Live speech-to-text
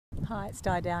Hi, it's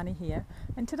Di Downey here,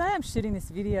 and today I'm shooting this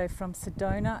video from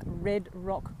Sedona Red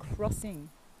Rock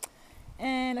Crossing.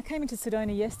 And I came into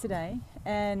Sedona yesterday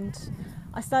and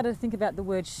I started to think about the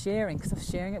word sharing, because I was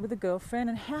sharing it with a girlfriend,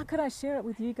 and how could I share it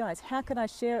with you guys? How could I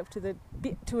share it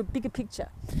to a bigger picture?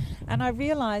 And I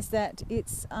realized that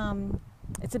it's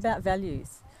about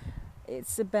values.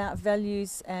 It's about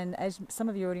values, and as some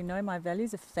of you already know, my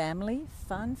values are family,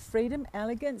 fun, freedom,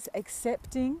 elegance,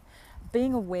 accepting,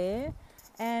 being aware.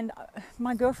 And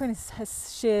my girlfriend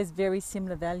shares very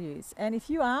similar values. And if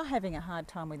you are having a hard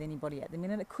time with anybody at the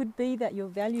minute, it could be that your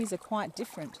values are quite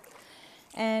different.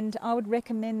 And I would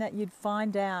recommend that you'd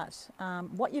find out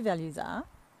what your values are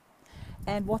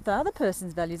and what the other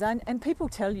person's values are. And people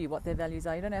tell you what their values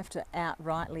are. You don't have to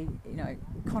outrightly,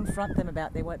 confront them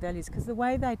about their values, because the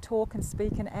way they talk and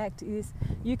speak and act is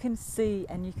you can see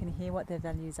and you can hear what their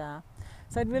values are.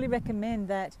 So I'd really recommend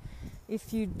that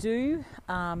if you do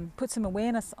put some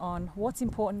awareness on what's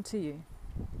important to you,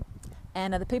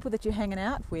 and are the people that you're hanging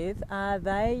out with, are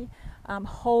they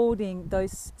holding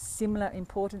those similar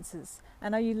importances,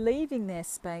 and are you leaving their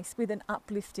space with an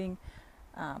uplifting,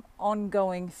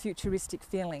 ongoing, futuristic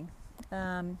feeling?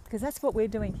 Because that's what we're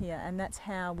doing here, and that's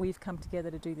how we've come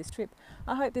together to do this trip.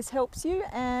 I hope this helps you,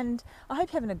 and I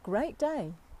hope you're having a great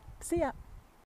day. See ya.